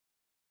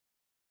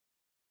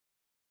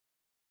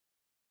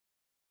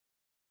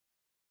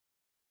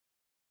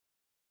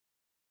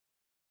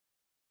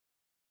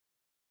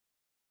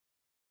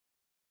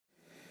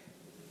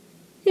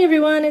Hey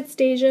everyone, it's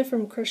Deja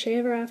from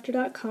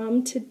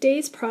CrochetEverAfter.com.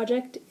 Today's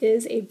project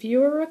is a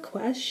viewer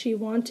request. She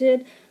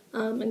wanted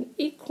an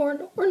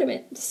acorn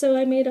ornament, so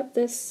I made up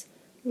this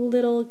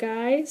little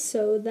guy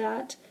so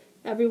that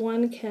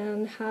everyone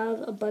can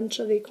have a bunch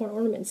of acorn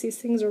ornaments. These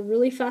things are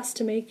really fast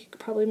to make. You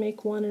could probably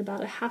make one in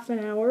about a half an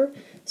hour,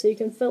 so you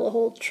can fill a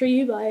whole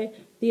tree by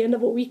the end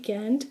of a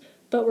weekend.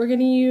 But we're going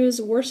to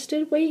use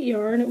worsted weight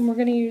yarn, and we're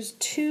going to use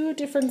two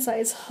different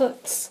size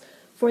hooks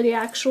for the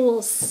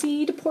actual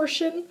seed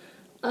portion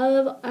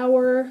of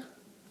our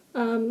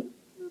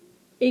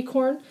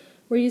acorn.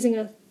 We're using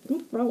a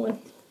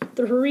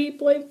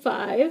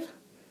 3.5,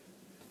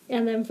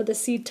 and then for the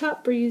seed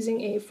top we're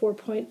using a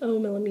 4.0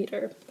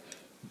 millimeter.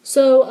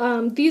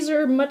 So these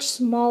are much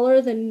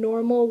smaller than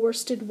normal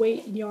worsted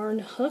weight yarn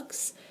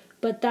hooks,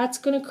 but that's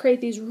going to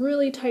create these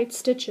really tight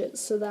stitches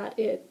so that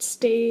it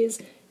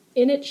stays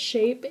in its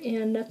shape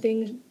and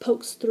nothing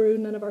pokes through,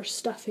 none of our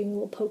stuffing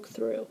will poke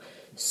through.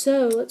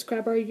 So let's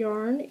grab our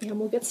yarn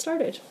and we'll get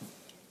started.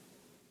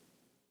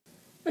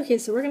 Okay,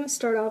 so we're going to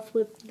start off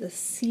with the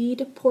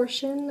seed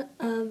portion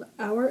of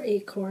our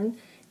acorn,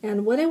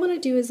 and what I want to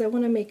do is I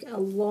want to make a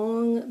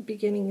long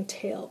beginning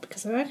tail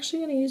because I'm actually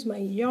going to use my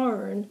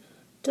yarn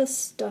to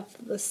stuff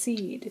the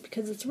seed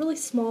because it's really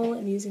small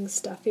and using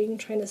stuffing,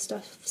 trying to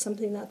stuff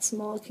something that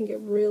small can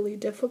get really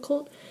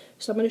difficult.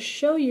 So I'm going to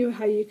show you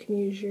how you can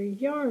use your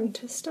yarn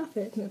to stuff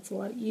it, and it's a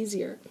lot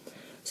easier.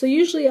 So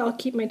usually I'll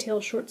keep my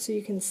tail short so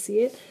you can see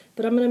it,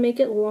 but I'm going to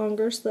make it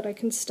longer so that I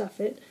can stuff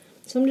it.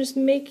 So I'm just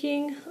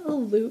making a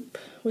loop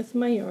with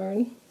my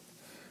yarn.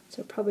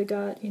 So I've probably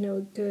got,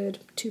 a good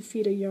 2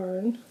 feet of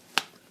yarn.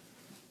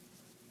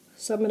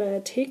 So I'm going to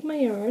take my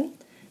yarn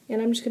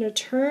and I'm just going to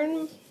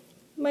turn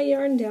my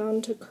yarn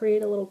down to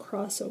create a little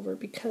crossover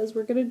because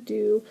we're going to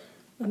do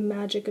a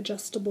magic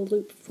adjustable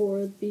loop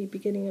for the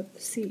beginning of the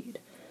seed.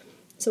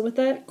 So with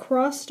that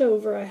crossed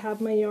over, I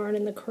have my yarn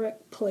in the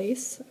correct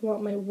place. I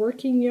want my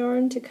working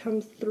yarn to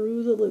come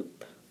through the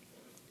loop.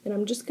 And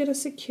I'm just going to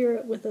secure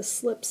it with a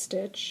slip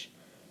stitch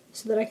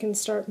so that I can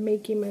start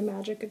making my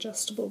magic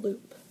adjustable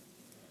loop.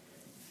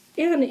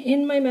 And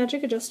in my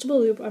magic adjustable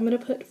loop, I'm going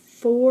to put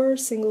 4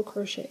 single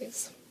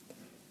crochets.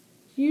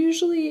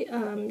 Usually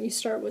you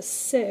start with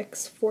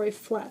 6 for a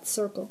flat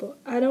circle, but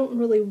I don't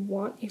really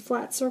want a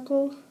flat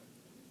circle.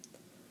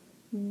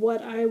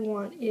 What I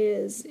want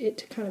is it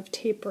to kind of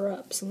taper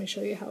up. So let me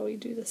show you how we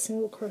do the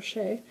single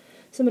crochet.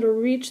 So I'm going to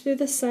reach through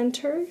the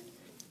center.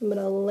 I'm going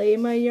to lay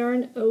my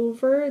yarn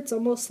over. It's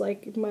almost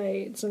like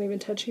it's not even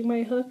touching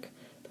my hook.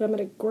 But I'm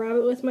going to grab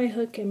it with my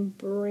hook and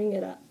bring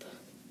it up.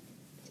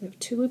 So I have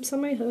 2 loops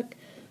on my hook.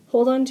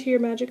 Hold on to your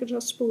magic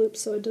adjustable loop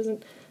so it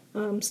doesn't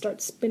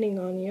start spinning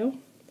on you.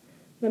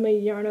 Then I'm going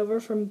to yarn over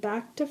from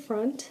back to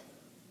front,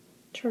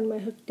 turn my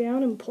hook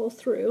down and pull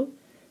through.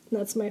 And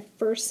that's my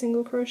first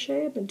single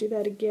crochet. I'm going to do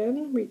that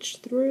again, reach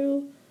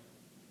through.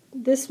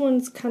 This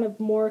one's kind of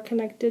more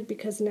connected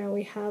because now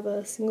we have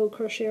a single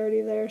crochet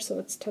already there, so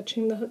it's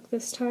touching the hook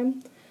this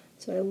time.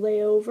 So I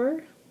lay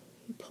over,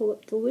 pull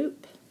up the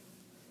loop,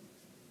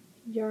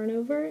 yarn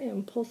over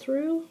and pull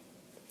through.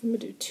 I'm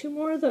going to do 2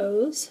 more of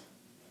those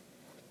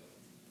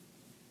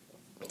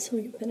so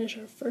we can finish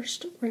our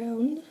first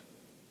round.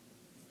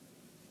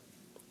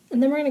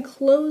 And then we're going to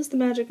close the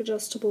magic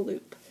adjustable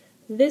loop.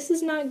 This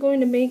is not going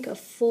to make a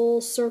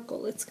full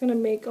circle. It's going to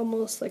make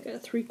almost like a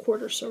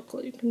 3/4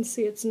 circle. You can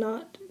see it's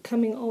not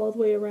coming all the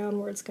way around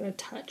where it's going to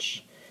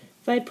touch.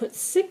 If I had put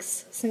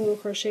 6 single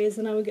crochets,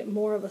 then I would get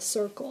more of a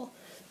circle.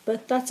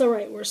 But that's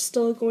alright, we're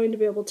still going to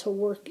be able to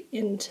work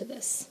into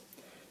this.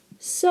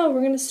 So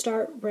we're going to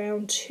start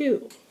round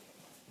 2.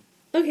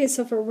 Okay,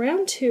 so for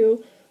round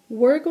 2,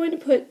 we're going to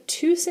put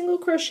 2 single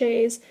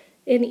crochets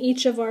in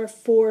each of our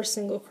 4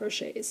 single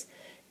crochets.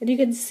 And you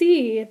can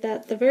see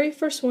that the very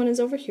first one is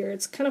over here.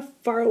 It's kind of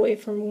far away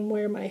from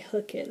where my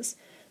hook is.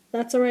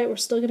 That's alright, we're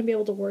still going to be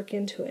able to work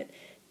into it.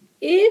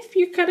 If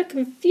you're kind of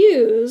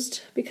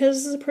confused, because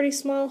this is a pretty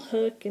small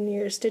hook and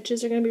your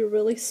stitches are going to be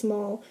really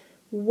small,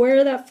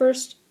 where that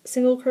first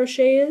single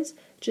crochet is,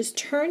 just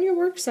turn your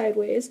work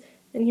sideways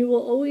and you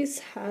will always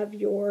have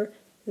your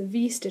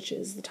V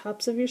stitches. The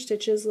tops of your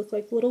stitches look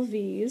like little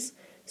V's,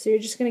 so you're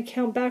just going to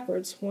count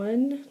backwards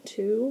 1,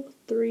 2,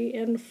 3,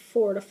 and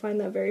 4 to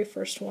find that very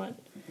first one.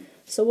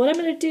 So what I'm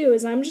going to do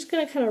is I'm just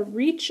going to kind of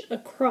reach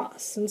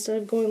across instead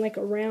of going like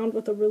around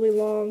with a really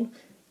long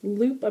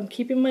loop. I'm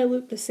keeping my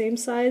loop the same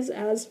size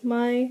as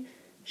my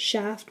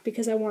shaft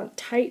because I want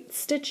tight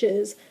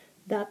stitches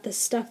that the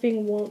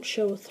stuffing won't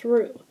show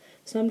through.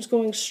 So I'm just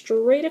going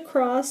straight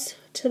across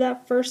to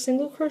that first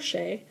single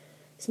crochet.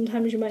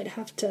 Sometimes you might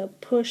have to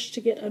push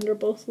to get under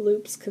both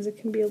loops because it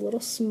can be a little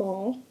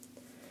small.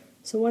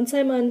 So once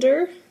I'm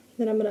under,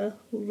 then I'm going to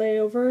lay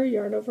over,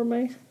 yarn over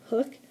my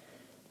hook,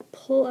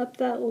 pull up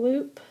that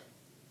loop,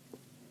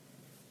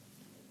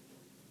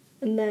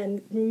 and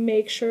then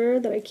make sure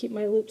that I keep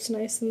my loops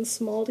nice and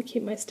small to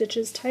keep my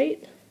stitches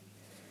tight.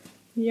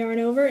 Yarn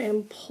over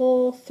and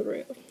pull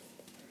through.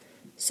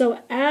 So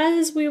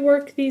as we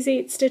work these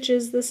 8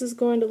 stitches, this is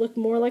going to look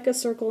more like a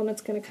circle and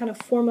it's going to kind of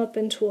form up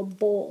into a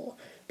bowl.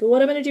 But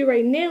what I'm going to do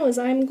right now is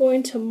I'm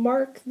going to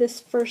mark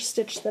this first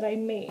stitch that I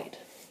made.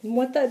 And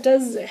what that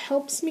does is it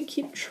helps me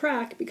keep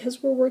track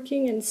because we're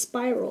working in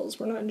spirals.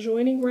 We're not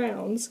joining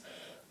rounds.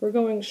 We're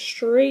going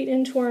straight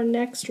into our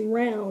next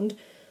round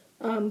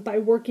by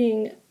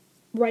working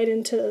right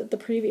into the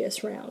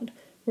previous round.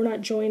 We're not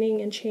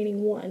joining and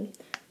chaining one.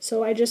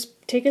 So I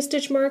just take a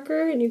stitch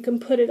marker, and you can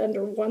put it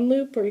under one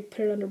loop or you can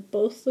put it under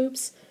both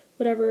loops,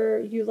 whatever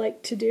you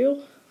like to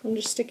do. I'm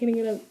just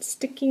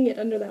sticking it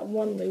under that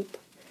one loop.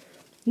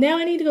 Now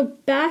I need to go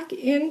back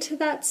into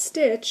that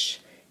stitch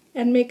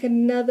and make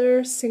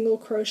another single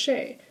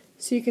crochet.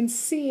 So you can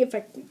see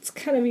it's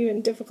kind of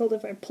even difficult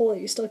if I pull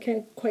it, you still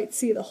can't quite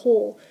see the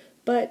hole,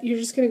 but you're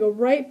just going to go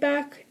right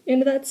back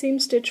into that same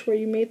stitch where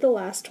you made the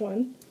last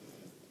one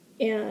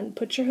and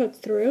put your hook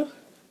through.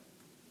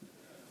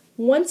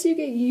 Once you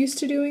get used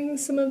to doing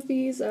some of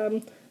these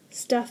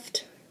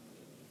stuffed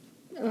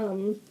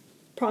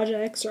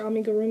projects or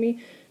amigurumi,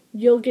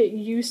 you'll get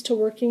used to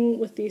working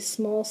with these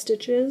small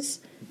stitches.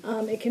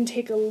 It can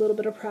take a little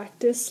bit of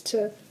practice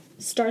to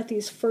start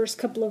these first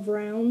couple of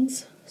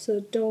rounds, so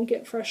don't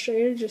get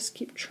frustrated, just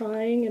keep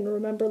trying, and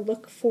remember,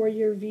 look for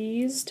your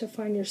V's to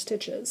find your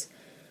stitches.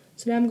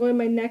 So now I'm going to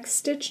my next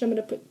stitch, and I'm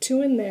going to put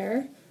 2 in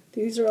there.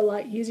 These are a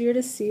lot easier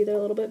to see, they're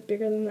a little bit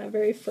bigger than that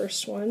very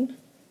first one.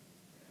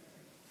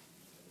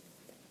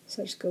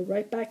 So I just go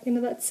right back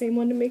into that same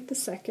one to make the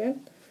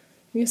second.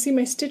 You'll see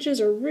my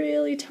stitches are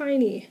really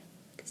tiny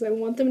because I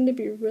want them to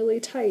be really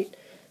tight.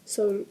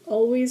 So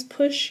always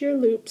push your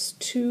loops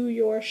to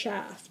your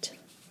shaft.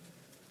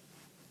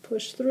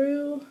 Push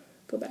through,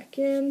 go back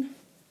in,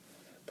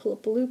 pull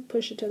up a loop,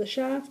 push it to the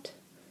shaft,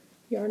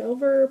 yarn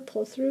over,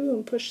 pull through,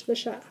 and push the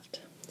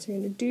shaft. So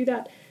you're going to do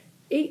that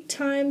 8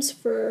 times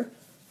for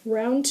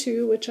round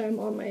 2, which I'm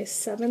on my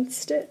 7th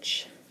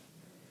stitch.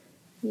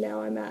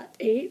 Now I'm at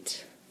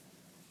 8.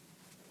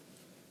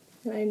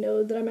 And I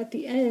know that I'm at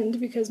the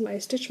end because my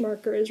stitch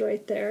marker is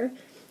right there.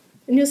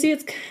 And you'll see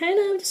it's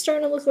kind of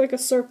starting to look like a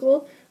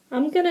circle.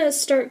 I'm going to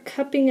start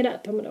cupping it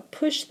up. I'm going to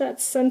push that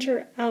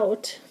center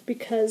out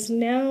because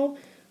now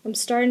I'm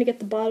starting to get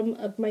the bottom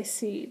of my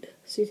seed.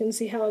 So you can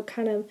see how it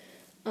kind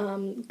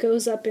of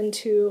goes up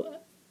into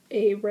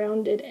a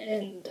rounded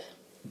end.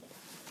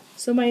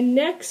 So my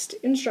next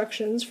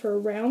instructions for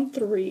round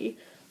 3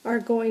 are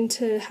going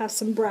to have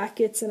some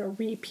brackets and a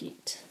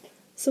repeat.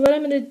 So what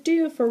I'm going to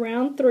do for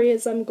round 3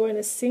 is I'm going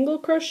to single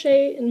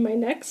crochet in my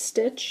next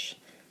stitch,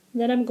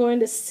 then I'm going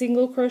to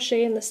single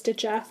crochet in the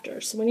stitch after.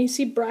 So when you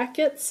see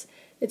brackets,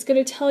 it's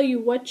going to tell you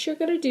what you're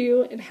going to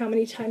do and how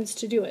many times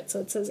to do it. So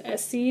it says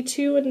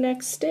SC2 in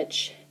next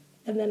stitch,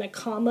 and then a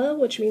comma,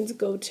 which means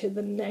go to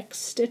the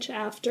next stitch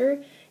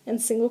after,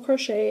 and single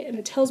crochet, and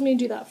it tells me to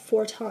do that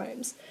 4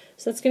 times.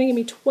 So that's going to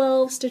give me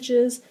 12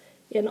 stitches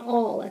in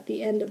all at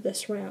the end of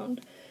this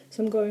round.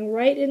 So I'm going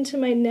right into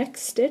my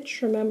next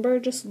stitch. Remember,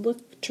 just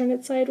turn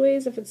it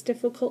sideways if it's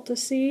difficult to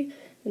see,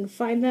 and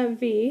find that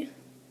V.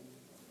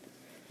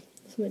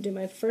 So I'm going to do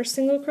my first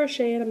single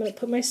crochet, and I'm going to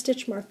put my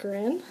stitch marker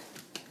in.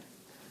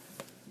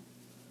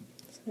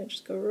 So I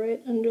just go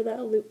right under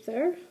that loop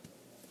there.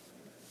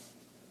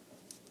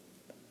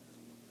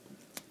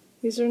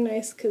 These are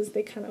nice because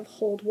they kind of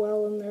hold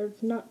well and they're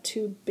not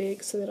too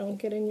big so they don't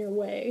get in your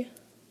way.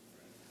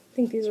 I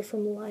think these are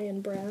from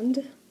Lion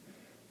brand.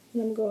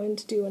 And I'm going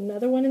to do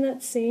another one in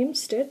that same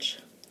stitch.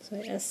 So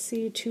I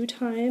SC 2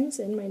 times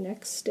in my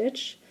next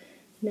stitch.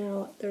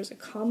 Now there's a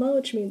comma,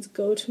 which means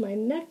go to my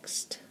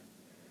next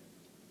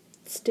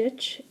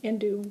stitch and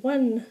do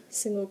 1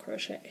 single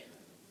crochet.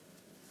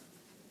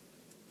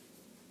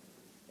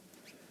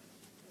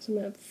 So I'm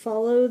going to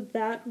follow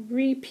that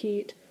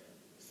repeat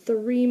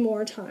 3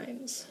 more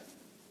times.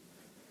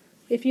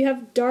 If you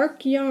have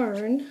dark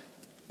yarn,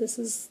 this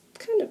is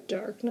kind of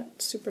dark,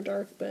 not super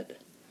dark, but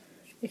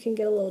it can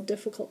get a little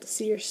difficult to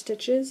see your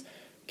stitches.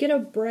 Get a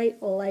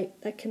bright light,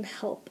 that can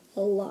help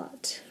a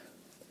lot.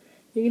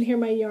 You can hear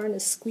my yarn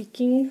is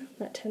squeaking.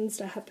 That tends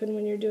to happen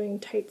when you're doing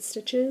tight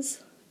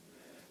stitches.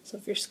 So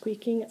if you're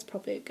squeaking, it's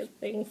probably a good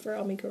thing for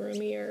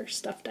amigurumi or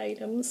stuffed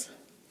items.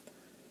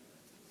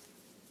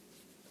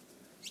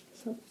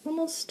 So I'm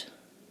almost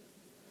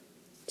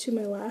to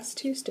my last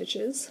 2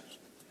 stitches.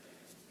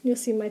 You'll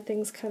see my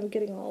thing's kind of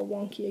getting all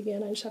wonky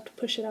again. I just have to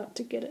push it out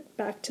to get it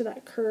back to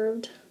that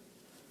curved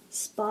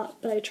spot,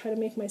 but I try to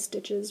make my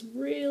stitches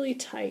really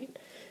tight.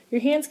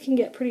 Your hands can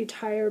get pretty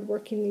tired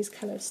working these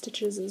kind of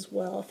stitches as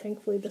well.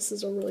 Thankfully this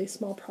is a really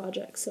small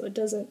project, so it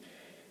doesn't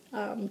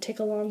take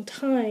a long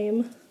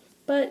time,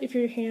 but if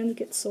your hands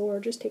get sore,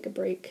 just take a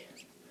break.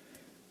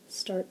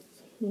 Start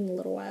in a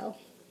little while.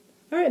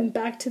 Alright, I'm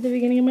back to the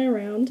beginning of my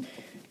round.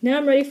 Now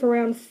I'm ready for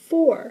round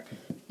 4.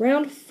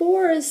 Round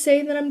 4 is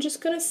saying that I'm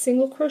just going to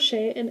single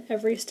crochet in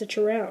every stitch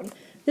around.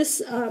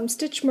 This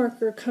stitch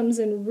marker comes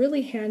in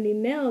really handy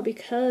now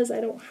because I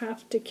don't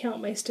have to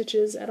count my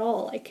stitches at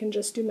all. I can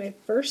just do my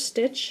first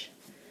stitch,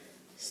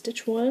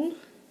 stitch 1,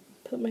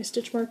 put my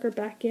stitch marker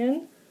back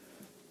in,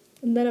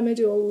 and then I'm going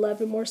to do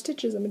 11 more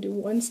stitches. I'm going to do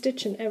 1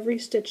 stitch in every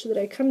stitch that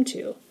I come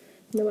to.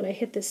 And then when I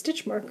hit the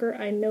stitch marker,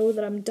 I know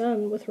that I'm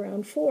done with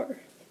round 4.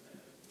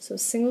 So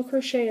single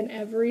crochet in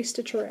every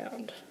stitch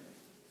around.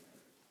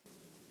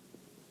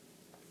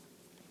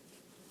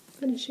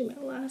 Finishing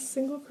my last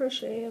single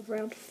crochet of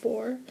round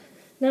 4.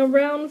 Now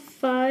round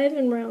 5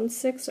 and round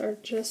 6 are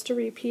just a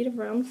repeat of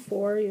round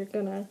 4. You're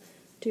going to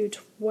do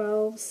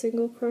 12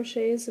 single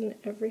crochets in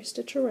every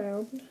stitch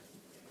around.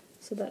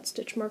 So that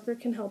stitch marker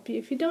can help you.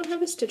 If you don't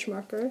have a stitch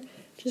marker,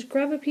 just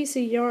grab a piece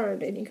of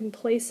yarn and you can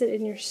place it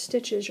in your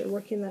stitches you're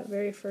working that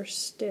very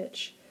first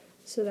stitch.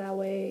 So that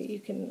way you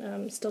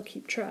can still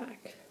keep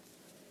track.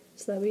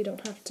 So that way you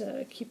don't have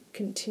to keep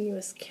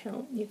continuous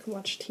count. You can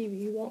watch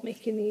TV while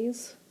making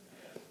these.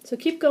 So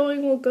keep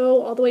going. We'll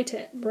go all the way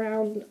to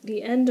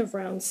the end of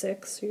round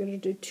 6. So you're going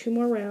to do 2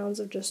 more rounds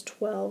of just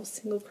 12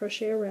 single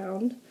crochet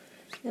around,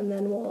 and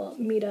then we'll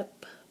meet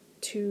up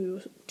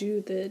to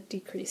do the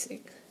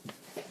decreasing.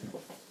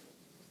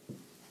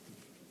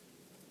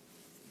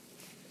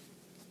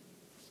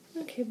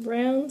 Okay,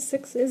 round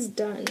 6 is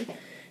done.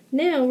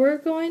 Now we're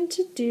going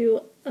to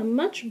do a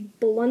much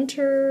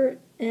blunter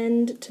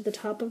end to the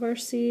top of our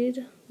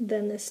seed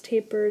than this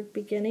tapered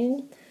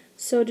beginning.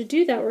 So to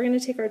do that, we're going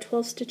to take our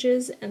 12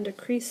 stitches and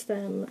decrease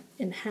them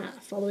in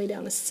half, all the way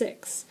down to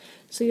 6.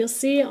 So you'll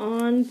see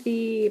on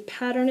the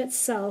pattern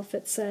itself,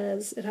 it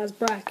says, it has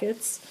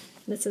brackets,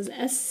 and it says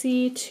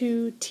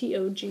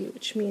SC2TOG,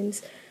 which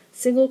means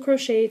single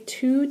crochet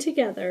 2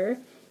 together,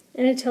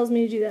 and it tells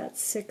me to do that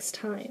 6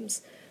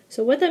 times.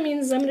 So what that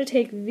means is I'm going to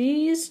take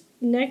these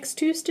next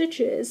 2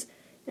 stitches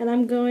and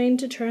I'm going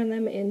to turn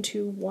them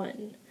into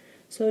 1.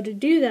 So to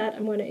do that,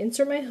 I'm going to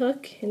insert my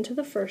hook into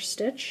the first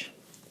stitch,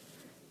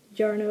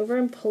 yarn over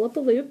and pull up a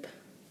loop,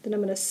 then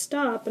I'm going to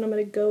stop and I'm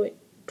going to go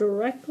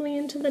directly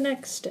into the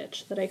next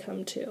stitch that I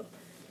come to,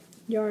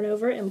 yarn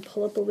over and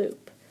pull up a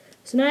loop.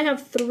 So now I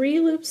have 3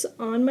 loops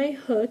on my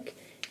hook,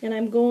 and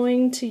I'm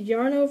going to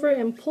yarn over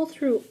and pull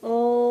through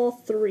all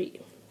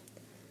 3.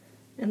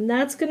 And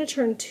that's going to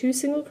turn 2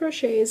 single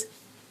crochets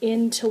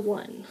into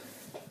 1.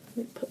 Let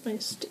me put my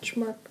stitch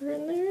marker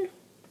in there.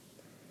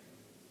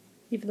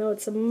 Even though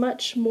it's a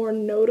much more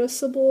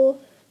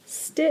noticeable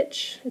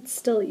stitch, it's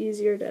still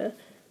easier to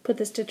put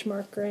the stitch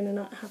marker in and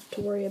not have to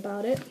worry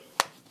about it.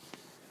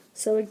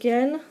 So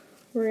again,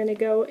 we're going to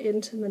go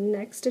into the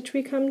next stitch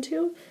we come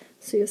to.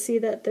 So you'll see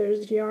that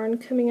there's yarn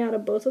coming out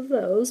of both of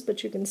those,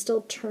 but you can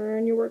still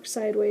turn your work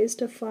sideways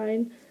to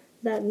find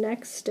that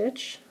next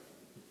stitch.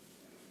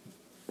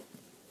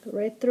 Go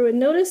right through, and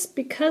notice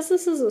because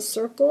this is a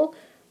circle,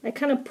 I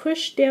kind of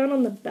push down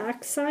on the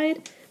back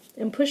side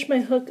and push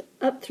my hook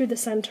up through the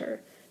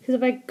center. Because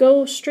if I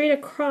go straight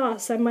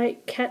across, I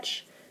might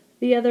catch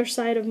the other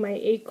side of my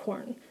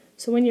acorn.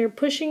 So when you're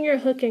pushing your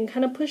hook in,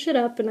 kind of push it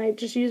up, and I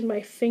just use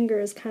my finger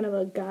as kind of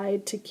a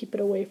guide to keep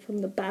it away from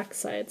the back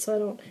side so I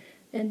don't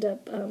end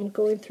up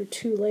going through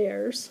 2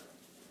 layers.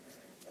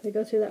 So I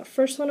go through that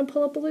first one and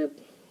pull up a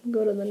loop,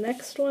 go to the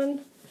next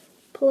one,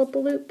 pull up a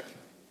loop,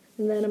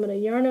 and then I'm going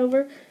to yarn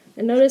over,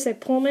 and notice I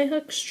pull my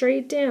hook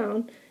straight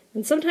down,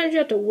 and sometimes you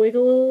have to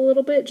wiggle a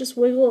little bit, just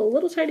wiggle a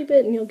little tiny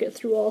bit and you'll get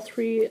through all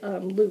 3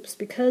 loops.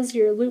 Because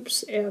your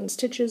loops and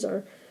stitches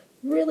are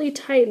really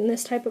tight in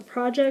this type of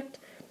project,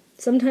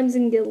 sometimes it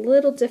can get a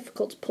little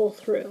difficult to pull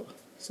through.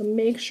 So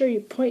make sure you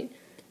point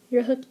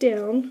your hook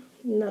down,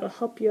 and that'll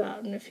help you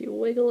out. And if you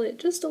wiggle it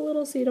just a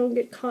little so you don't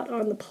get caught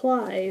on the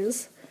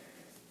plies,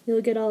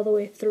 you'll get all the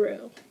way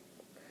through.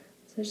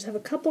 So I just have a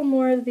couple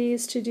more of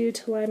these to do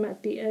till I'm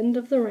at the end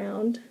of the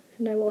round,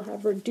 and I will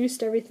have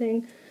reduced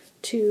everything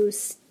to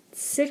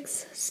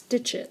 6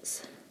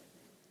 stitches.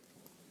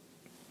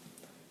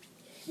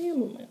 Okay,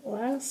 my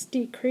last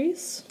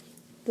decrease.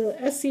 The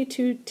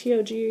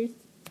SC2TOG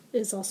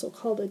is also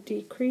called a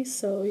decrease,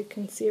 so you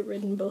can see it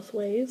written both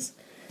ways.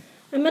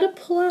 I'm going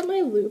to pull out my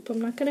loop. I'm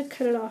not going to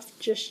cut it off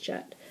just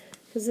yet,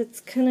 because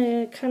it's going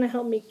to kind of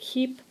help me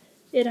keep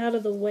it out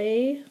of the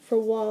way for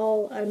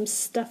while I'm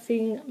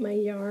stuffing my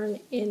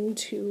yarn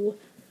into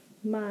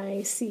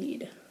my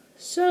seed.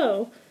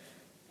 So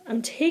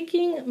I'm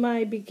taking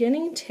my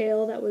beginning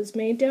tail that was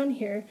made down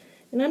here,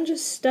 and I'm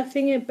just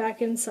stuffing it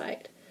back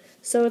inside.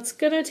 So it's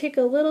going to take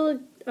a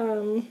little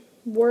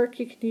work.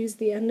 You can use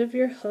the end of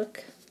your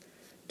hook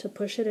to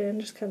push it in,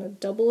 just kind of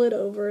double it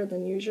over, and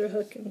then use your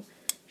hook and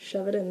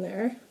shove it in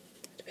there.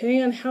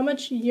 Depending on how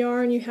much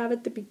yarn you have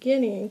at the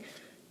beginning,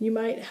 you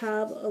might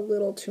have a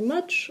little too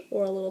much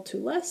or a little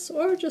too less,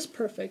 or just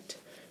perfect.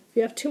 If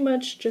you have too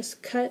much,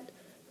 just cut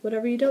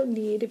whatever you don't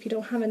need. If you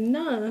don't have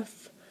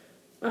enough,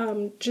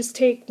 just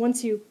take,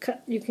 once you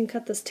cut, you can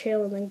cut this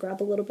tail and then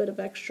grab a little bit of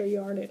extra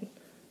yarn and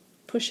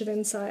push it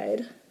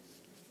inside.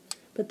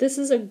 But this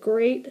is a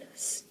great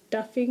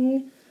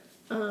stuffing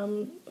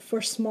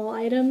for small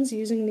items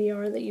using the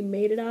yarn that you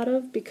made it out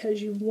of,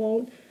 because you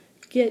won't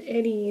get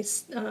any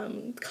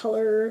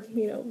color.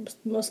 You know,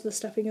 most of the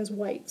stuffing is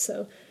white,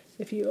 so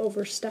if you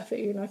overstuff it,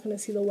 you're not going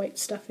to see the white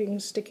stuffing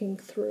sticking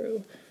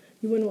through.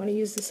 You wouldn't want to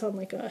use this on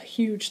like a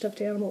huge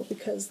stuffed animal,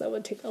 because that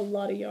would take a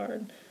lot of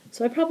yarn.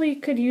 So I probably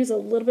could use a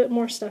little bit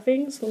more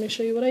stuffing, so let me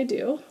show you what I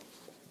do.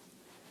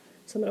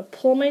 So I'm going to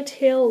pull my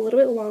tail a little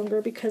bit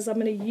longer, because I'm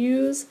going to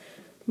use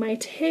my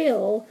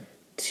tail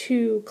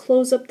to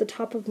close up the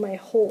top of my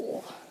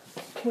hole,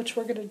 which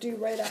we're going to do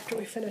right after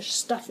we finish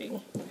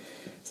stuffing.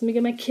 So let me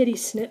get my kitty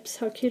snips.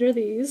 How cute are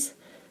these?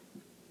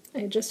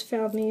 I just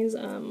found these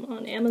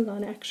on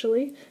Amazon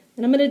actually.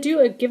 And I'm going to do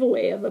a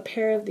giveaway of a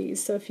pair of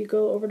these, so if you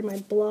go over to my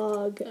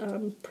blog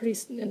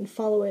and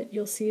follow it,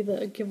 you'll see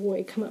the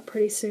giveaway come up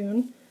pretty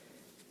soon.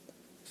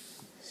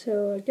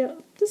 So yeah,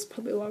 this is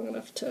probably long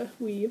enough to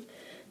weave.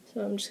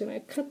 So I'm just going to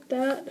cut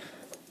that.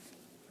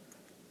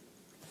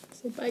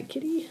 Say bye,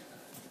 kitty.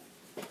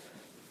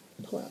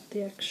 Pull out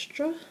the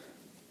extra.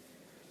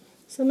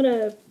 So I'm going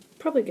to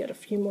probably get a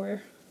few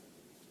more,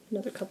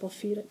 another couple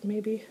feet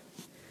maybe.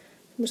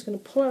 I'm just going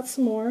to pull out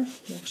some more.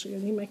 I'm actually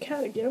going to need my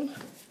cat again.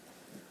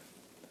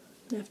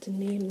 I have to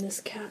name this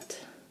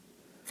cat.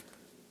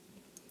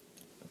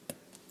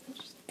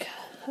 Just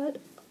cut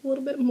a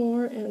little bit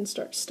more and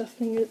start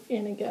stuffing it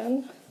in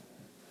again.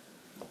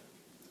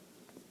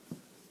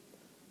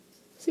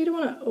 So you don't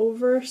want to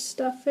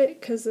overstuff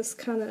it because this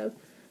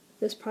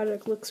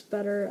project looks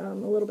better a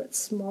little bit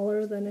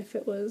smaller than if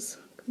it was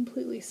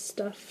completely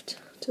stuffed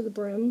to the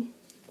brim.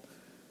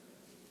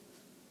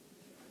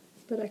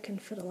 But I can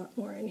fit a lot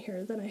more in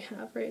here than I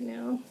have right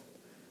now.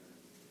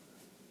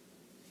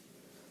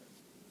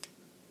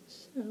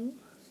 So,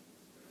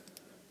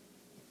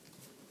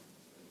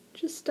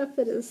 just stuff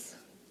it as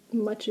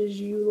much as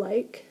you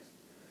like.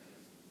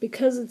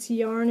 Because it's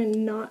yarn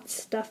and not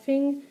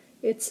stuffing,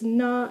 it's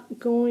not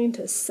going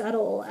to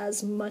settle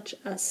as much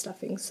as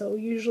stuffing. So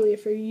usually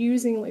if you're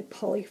using like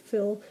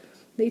polyfill,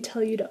 they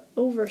tell you to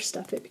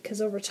overstuff it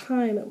because over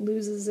time it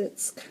loses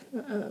its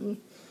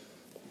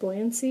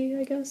buoyancy,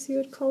 I guess you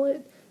would call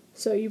it.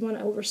 So you want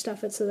to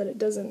overstuff it so that it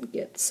doesn't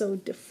get so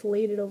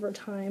deflated over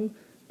time.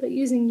 But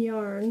using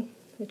yarn,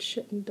 it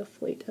shouldn't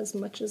deflate as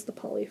much as the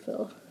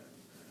polyfill.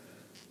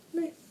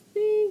 And I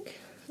think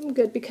I'm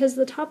good because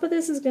the top of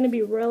this is going to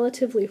be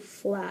relatively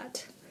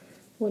flat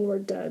when we're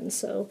done.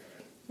 So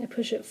I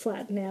push it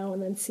flat now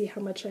and then see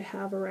how much I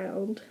have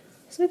around.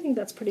 So I think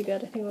that's pretty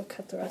good. I think I'll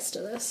cut the rest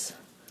of this.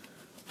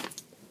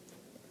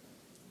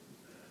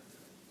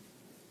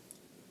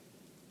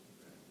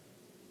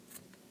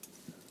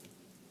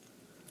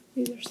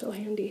 These are so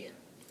handy.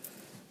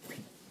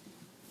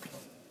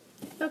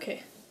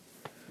 Okay.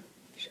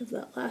 Shove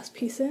that last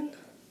piece in.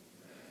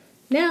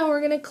 Now we're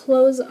going to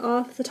close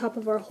off the top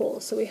of our hole.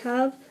 So we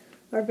have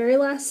our very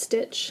last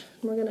stitch,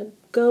 and we're going to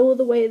go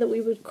the way that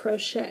we would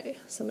crochet.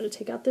 So I'm going to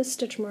take out this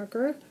stitch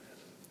marker,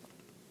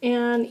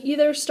 and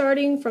either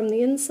starting from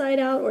the inside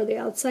out or the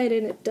outside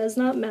in, it does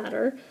not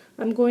matter.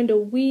 I'm going to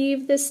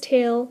weave this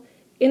tail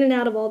in and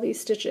out of all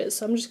these stitches.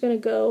 So I'm just going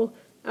to go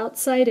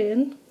outside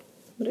in.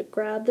 I'm going to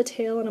grab the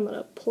tail and I'm going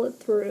to pull it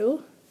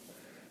through.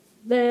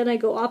 Then I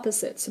go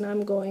opposite, so now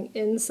I'm going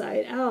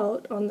inside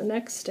out on the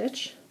next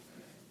stitch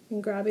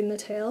and grabbing the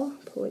tail,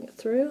 pulling it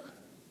through,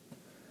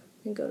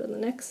 and go to the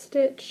next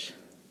stitch,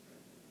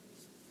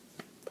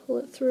 pull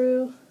it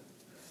through.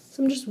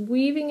 So I'm just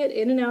weaving it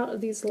in and out of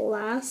these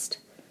last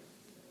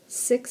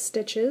 6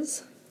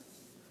 stitches,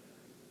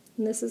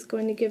 and this is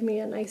going to give me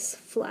a nice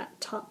flat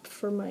top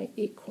for my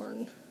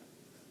acorn.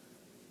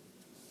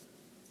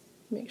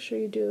 Make sure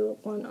you do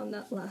one on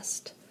that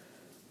last,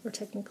 or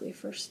technically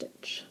first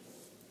stitch.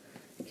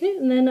 Okay,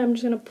 and then I'm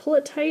just going to pull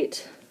it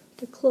tight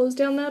to close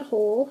down that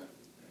hole.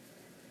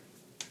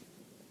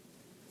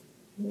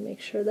 And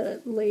make sure that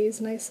it lays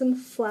nice and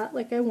flat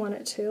like I want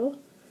it to.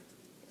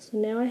 So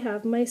now I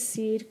have my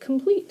seed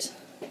complete.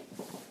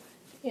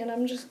 And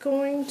I'm just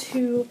going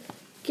to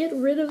get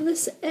rid of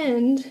this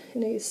end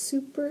in a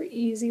super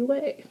easy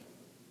way.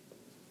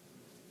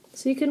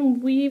 So you can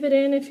weave it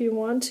in if you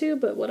want to,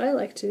 but what I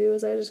like to do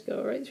is I just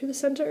go right through the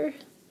center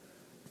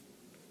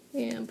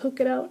and poke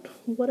it out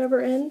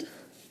whatever end.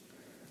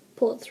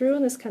 Pull it through,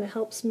 and this kind of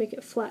helps make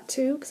it flat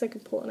too, because I can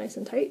pull it nice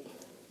and tight.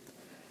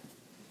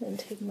 Then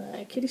take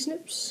my kitty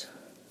snips,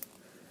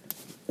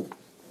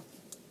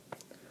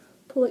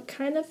 pull it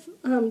kind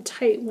of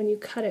tight when you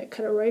cut it.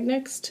 Cut it right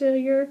next to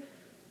your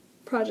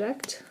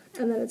project,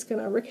 and then it's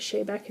going to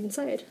ricochet back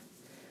inside.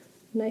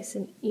 Nice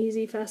and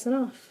easy, fasten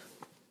off.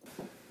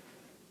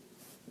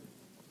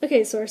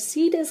 Okay, so our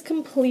seed is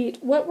complete.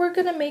 What we're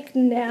going to make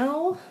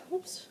now,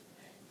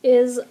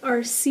 is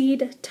our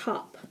seed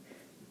top.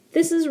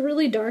 This is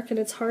really dark and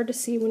it's hard to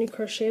see when you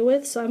crochet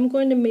with, so I'm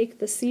going to make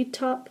the seed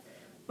top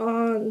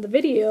on the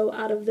video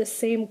out of this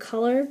same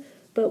color,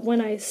 but when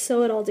I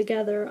sew it all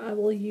together I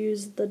will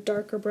use the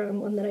darker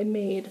brown one that I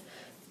made.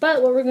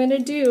 But what we're going to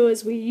do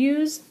is we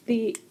use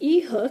the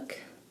E-hook,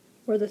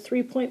 or the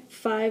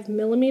 3.5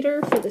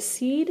 millimeter for the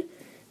seed.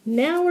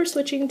 Now we're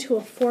switching to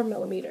a 4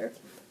 millimeter.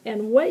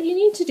 And what you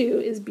need to do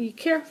is be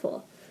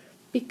careful,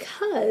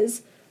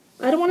 because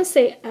I don't want to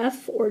say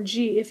F or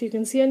G. If you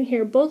can see on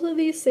here, both of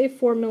these say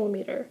 4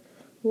 millimeter.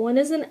 One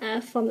is an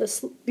F on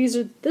this.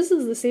 This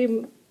is the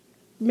same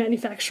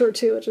manufacturer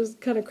too, which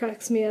just kind of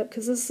cracks me up,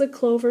 because this is a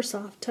Clover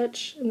Soft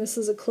Touch and this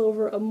is a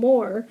Clover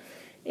Amore,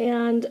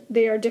 and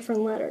they are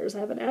different letters. I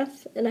have an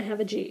F and I have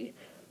a G.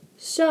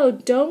 So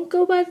don't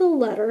go by the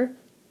letter,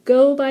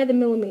 go by the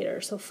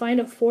millimeter. So find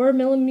a 4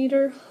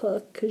 millimeter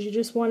hook because you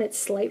just want it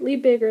slightly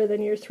bigger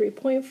than your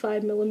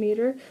 3.5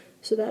 millimeter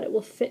so that it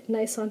will fit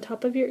nice on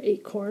top of your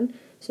acorn.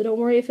 So don't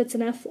worry if it's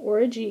an F or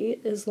a G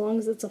as long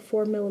as it's a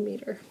 4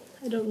 millimeter.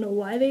 I don't know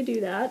why they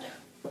do that.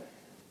 It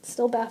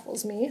still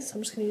baffles me, so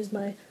I'm just going to use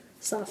my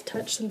soft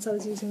touch since I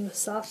was using the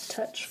soft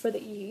touch for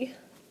the E.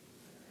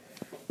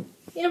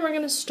 And we're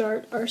going to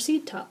start our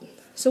seed top.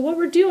 So what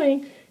we're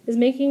doing is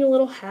making a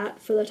little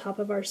hat for the top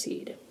of our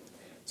seed.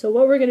 So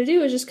what we're going to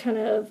do is just kind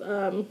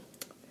of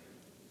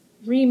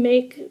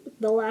remake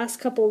the last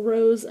couple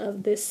rows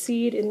of this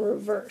seed in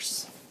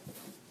reverse.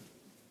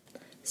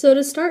 So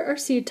to start our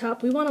seed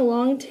top, we want a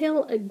long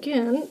tail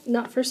again,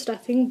 not for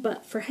stuffing,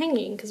 but for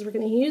hanging, because we're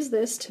going to use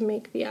this to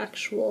make the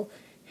actual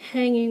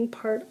hanging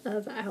part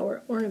of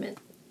our ornament.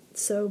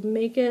 So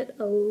make it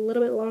a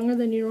little bit longer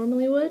than you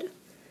normally would,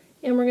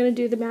 and we're going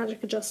to do the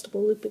magic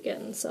adjustable loop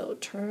again. So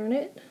turn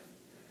it,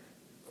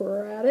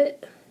 grab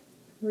it,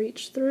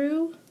 reach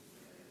through.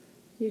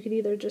 You could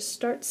either just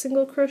start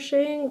single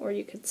crocheting or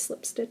you could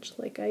slip stitch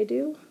like I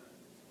do.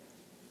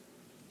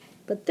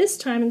 But this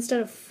time, instead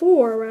of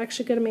 4, we're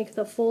actually going to make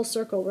the full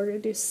circle. We're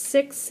going to do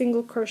 6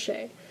 single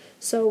crochet.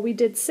 So we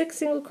did 6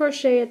 single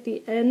crochet at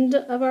the end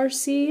of our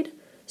seed,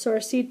 so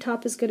our seed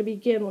top is going to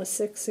begin with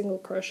 6 single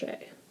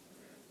crochet.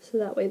 So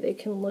that way they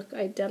can look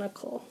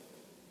identical.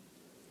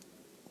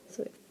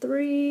 So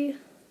 3,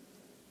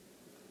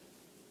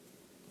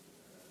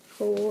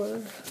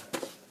 4,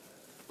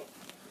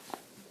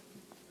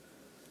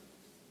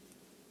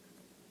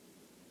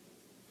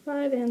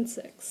 5, and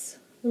 6.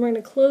 And we're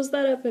going to close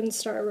that up and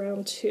start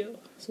round 2.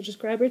 So just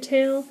grab your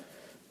tail,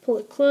 pull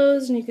it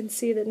closed, and you can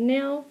see that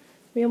now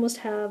we almost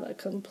have a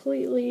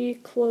completely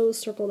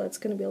closed circle that's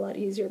going to be a lot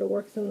easier to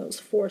work than those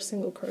 4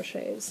 single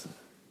crochets.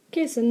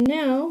 Okay, so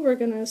now we're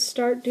going to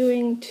start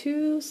doing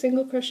 2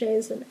 single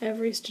crochets in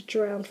every stitch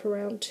around for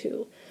round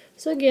 2.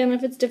 So again,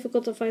 if it's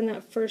difficult to find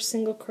that first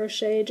single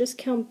crochet, just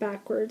count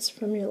backwards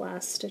from your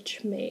last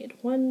stitch made.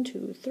 1,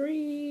 2,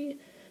 3,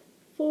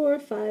 4,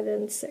 5,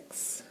 and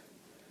 6.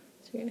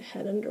 So you're going to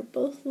head under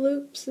both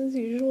loops as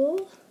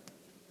usual.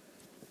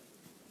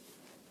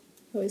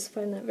 I always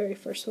find that very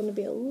first one to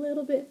be a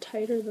little bit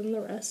tighter than the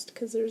rest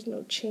because there's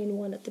no chain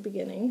 1 at the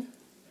beginning.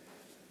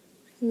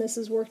 And this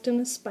is worked in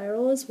a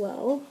spiral as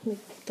well. Let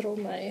me throw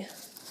my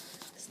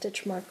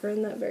stitch marker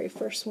in that very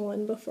first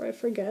one before I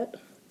forget.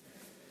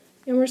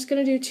 And we're just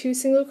going to do 2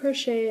 single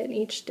crochet in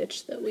each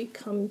stitch that we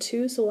come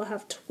to, so we'll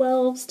have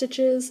 12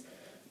 stitches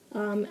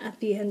at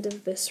the end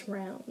of this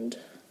round.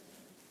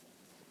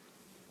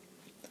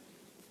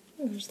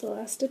 And there's the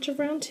last stitch of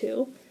round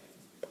 2.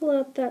 Pull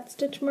out that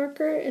stitch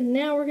marker, and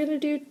now we're going to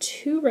do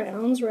 2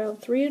 rounds,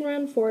 round 3 and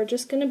round 4,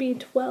 just going to be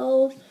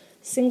 12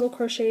 single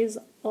crochets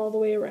all the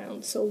way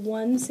around. So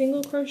 1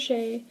 single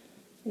crochet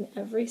in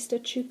every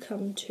stitch you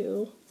come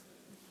to,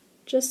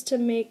 just to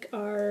make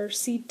our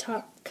seed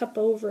top cup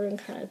over and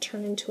kind of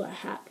turn into a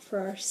hat for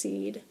our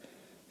seed.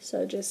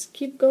 So just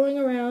keep going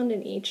around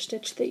in each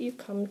stitch that you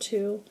come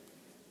to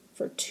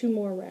for 2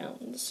 more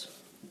rounds.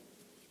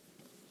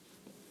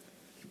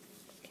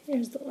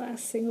 Here's the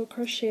last single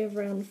crochet of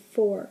round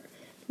 4.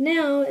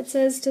 Now it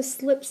says to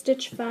slip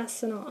stitch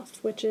fasten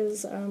off, which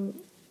is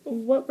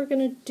what we're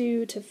going to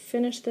do to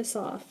finish this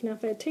off. Now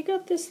if I take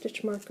out this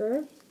stitch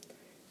marker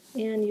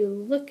and you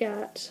look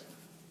at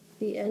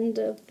the end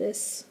of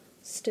this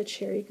stitch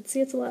here, you can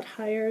see it's a lot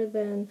higher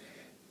than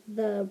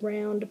the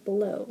round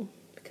below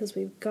because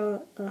we've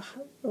got a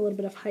little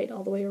bit of height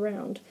all the way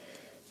around.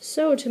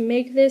 So to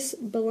make this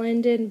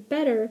blend in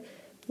better,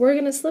 we're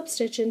going to slip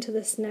stitch into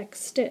this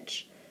next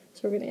stitch.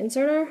 So we're going to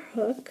insert our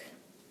hook,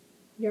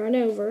 yarn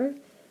over,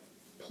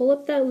 pull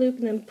up that loop,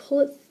 and then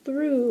pull it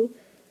through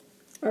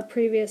our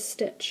previous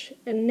stitch.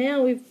 And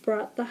now we've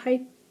brought the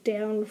height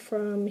down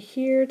from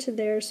here to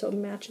there so it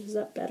matches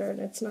up better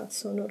and it's not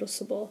so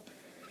noticeable.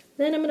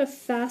 Then I'm going to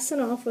fasten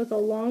off with a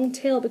long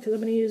tail because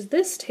I'm going to use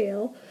this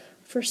tail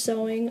for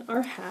sewing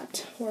our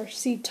hat or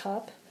seed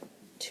top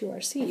to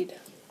our seed.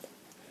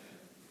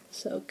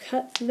 So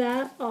cut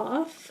that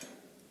off.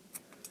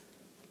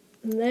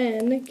 And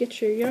then get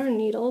your yarn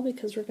needle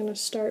because we're going to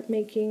start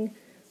making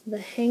the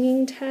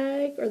hanging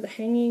tag or the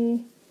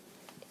hanging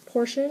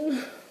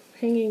portion,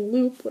 hanging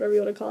loop, whatever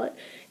you want to call it.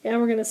 And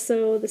we're going to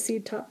sew the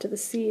seed top to the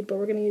seed, but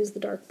we're going to use the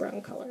dark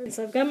brown color.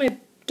 So I've got my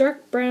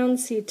dark brown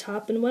seed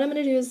top, and what I'm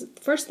going to do is,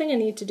 the first thing I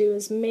need to do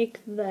is make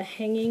the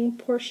hanging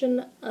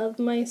portion of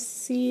my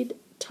seed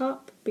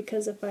top,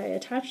 because if I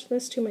attach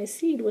this to my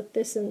seed with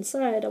this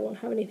inside, I won't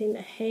have anything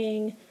to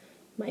hang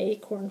my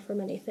acorn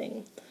from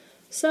anything.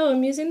 So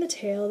I'm using the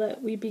tail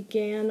that we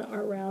began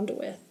our round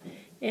with,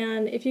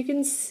 and if you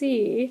can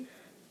see,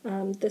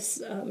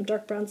 this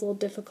dark brown's a little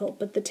difficult,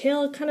 but the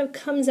tail kind of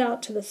comes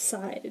out to the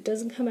side. It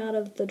doesn't come out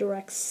of the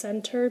direct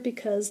center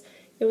because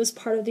it was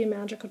part of the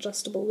magic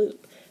adjustable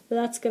loop. But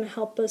that's going to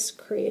help us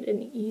create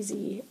an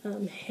easy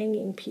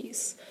hanging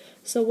piece.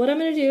 So what I'm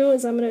going to do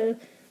is I'm going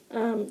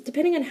to,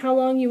 depending on how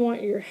long you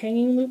want your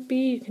hanging loop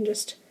be, you can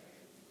just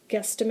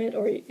guesstimate,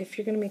 or if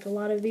you're going to make a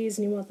lot of these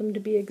and you want them to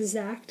be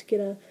exact, get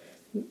a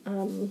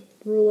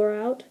ruler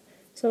out.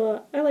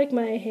 So I like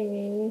my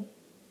hanging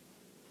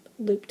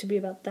loop to be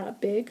about that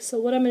big. So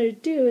what I'm going to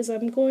do is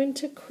I'm going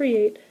to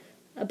create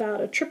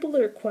about a triple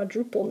or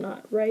quadruple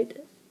knot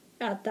right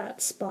at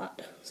that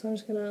spot. So I'm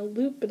just going to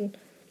loop and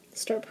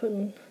start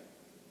putting,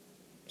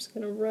 I'm just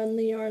going to run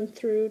the yarn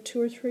through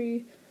 2 or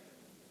 3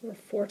 or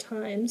 4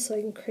 times so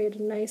I can create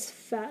a nice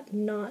fat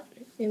knot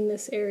in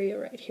this area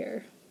right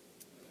here.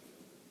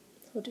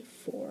 So I'll do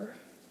 4,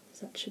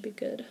 so that should be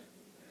good.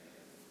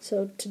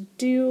 So to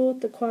do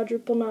the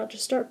quadruple knot,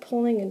 just start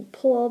pulling and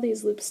pull all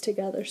these loops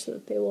together so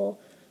that they will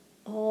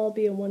all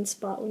be in one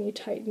spot when you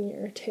tighten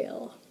your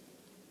tail.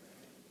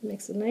 It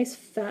makes a nice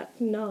fat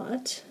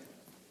knot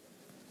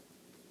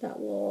that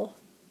will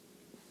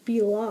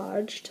be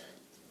lodged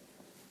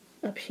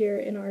up here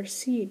in our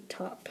seed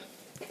top.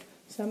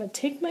 So I'm going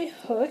to take my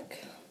hook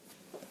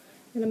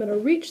and I'm going to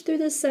reach through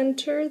the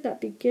center,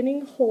 that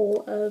beginning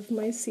hole of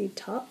my seed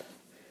top,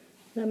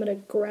 and I'm going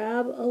to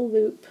grab a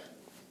loop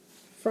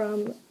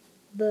from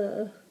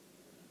the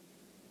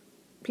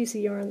piece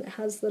of yarn that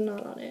has the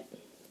knot on it.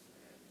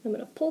 I'm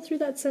going to pull through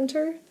that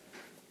center,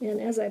 and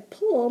as I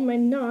pull, my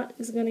knot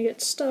is going to get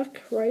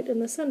stuck right in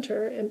the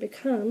center and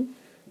become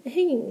a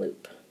hanging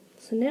loop.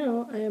 So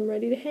now I am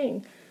ready to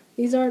hang.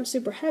 These aren't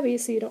super heavy,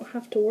 so you don't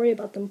have to worry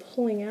about them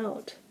pulling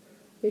out.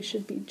 They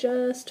should be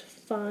just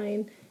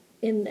fine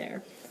in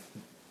there.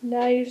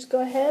 Now you just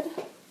go ahead.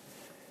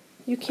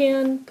 You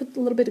can put a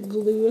little bit of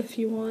glue if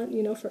you want,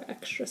 you know, for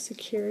extra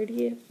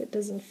security if it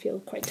doesn't feel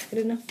quite tight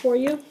enough for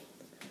you.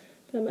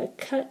 But I'm going to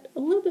cut a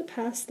little bit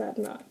past that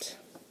knot.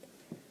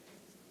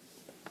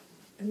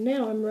 And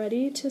now I'm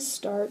ready to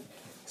start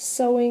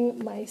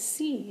sewing my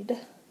seed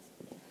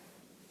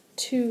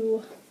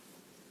to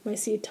my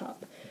seed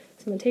top.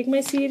 So I'm going to take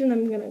my seed and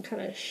I'm going to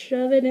kind of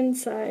shove it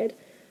inside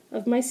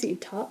of my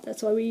seed top.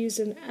 That's why we use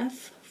an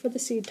F for the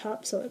seed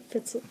top, so it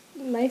fits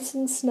nice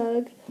and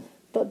snug,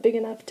 but big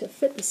enough to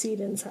fit the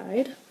seed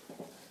inside.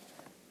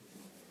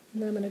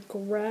 And then I'm going to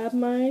grab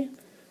my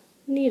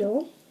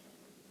needle,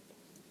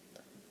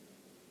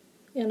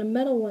 and a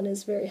metal one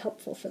is very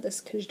helpful for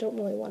this because you don't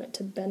really want it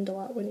to bend a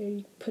lot when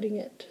you're putting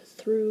it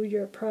through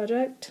your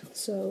project,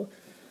 so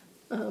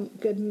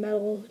good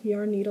metal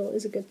yarn needle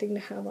is a good thing to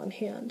have on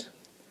hand.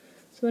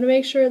 So I'm going to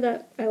make sure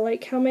that I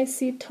like how my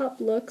seed top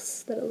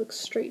looks, that it looks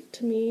straight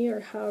to me, or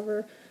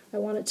however I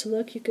want it to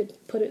look. You could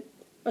put it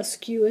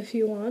askew if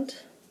you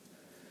want.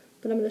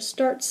 But I'm going to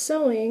start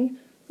sewing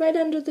right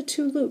under the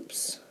 2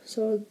 loops.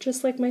 So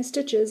just like my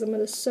stitches, I'm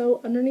going to sew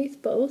underneath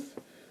both.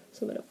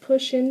 So I'm going to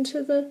push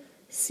into the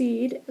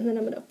seed, and then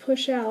I'm going to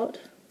push out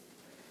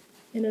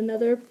in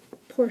another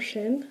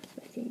portion,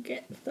 if I can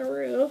get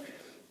through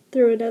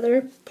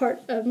another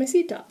part of my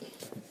seed top.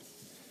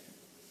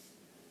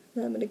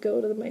 Then I'm going to go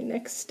to my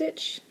next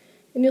stitch,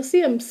 and you'll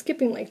see I'm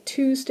skipping like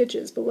 2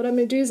 stitches, but what I'm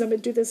going to do is I'm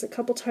going to do this a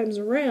couple times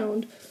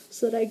around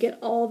so that I get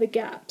all the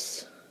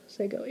gaps.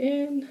 So I go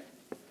in,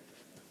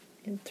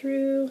 and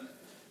through,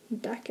 and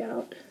back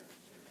out.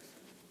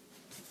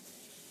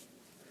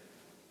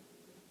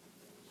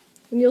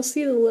 And you'll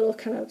see the little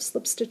kind of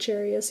slip stitch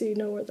area so you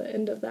know where the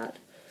end of that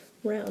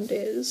round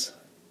is.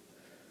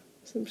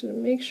 So I'm just going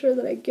to make sure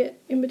that I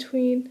get in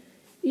between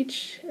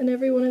each and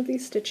every one of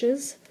these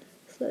stitches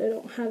so that I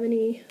don't have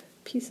any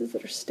pieces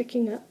that are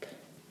sticking up.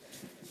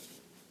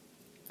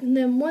 And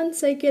then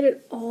once I get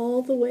it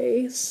all the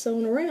way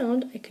sewn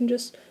around, I can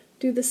just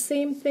do the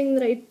same thing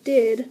that I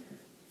did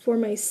for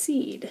my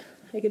seed.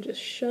 I could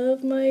just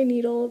shove my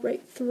needle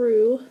right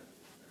through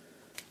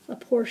a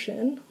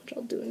portion, which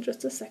I'll do in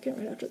just a second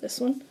right after this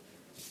one.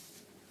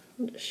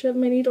 I'll just shove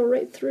my needle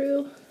right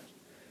through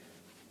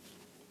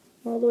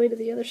all the way to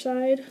the other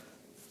side,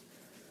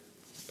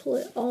 pull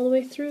it all the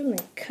way through, and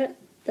then cut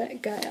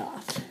that guy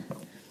off.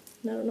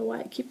 And I don't know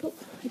why I keep, oh,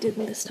 I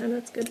didn't this time,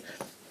 that's good.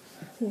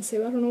 I was going to say,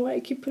 well, I don't know why I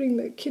keep putting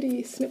the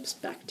kitty snips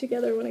back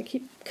together when I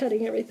keep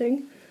cutting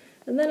everything.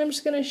 And then I'm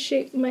just going to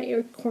shape my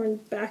acorn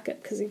back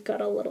up because it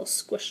got a little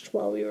squished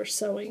while we were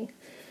sewing.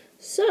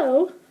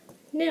 So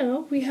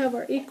now we have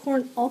our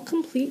acorn all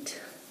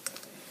complete.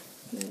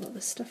 Move all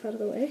this stuff out of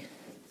the way.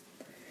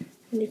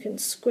 And you can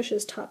squish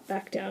his top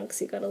back down because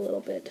he got a little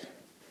bit,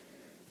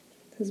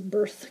 his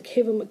birth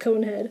gave him a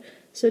cone head.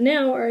 So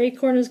now our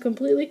acorn is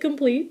completely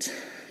complete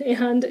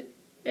and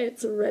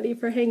it's ready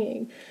for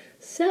hanging.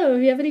 So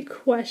if you have any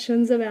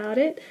questions about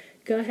it,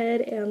 go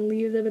ahead and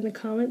leave them in the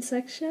comment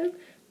section.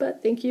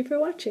 But thank you for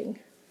watching.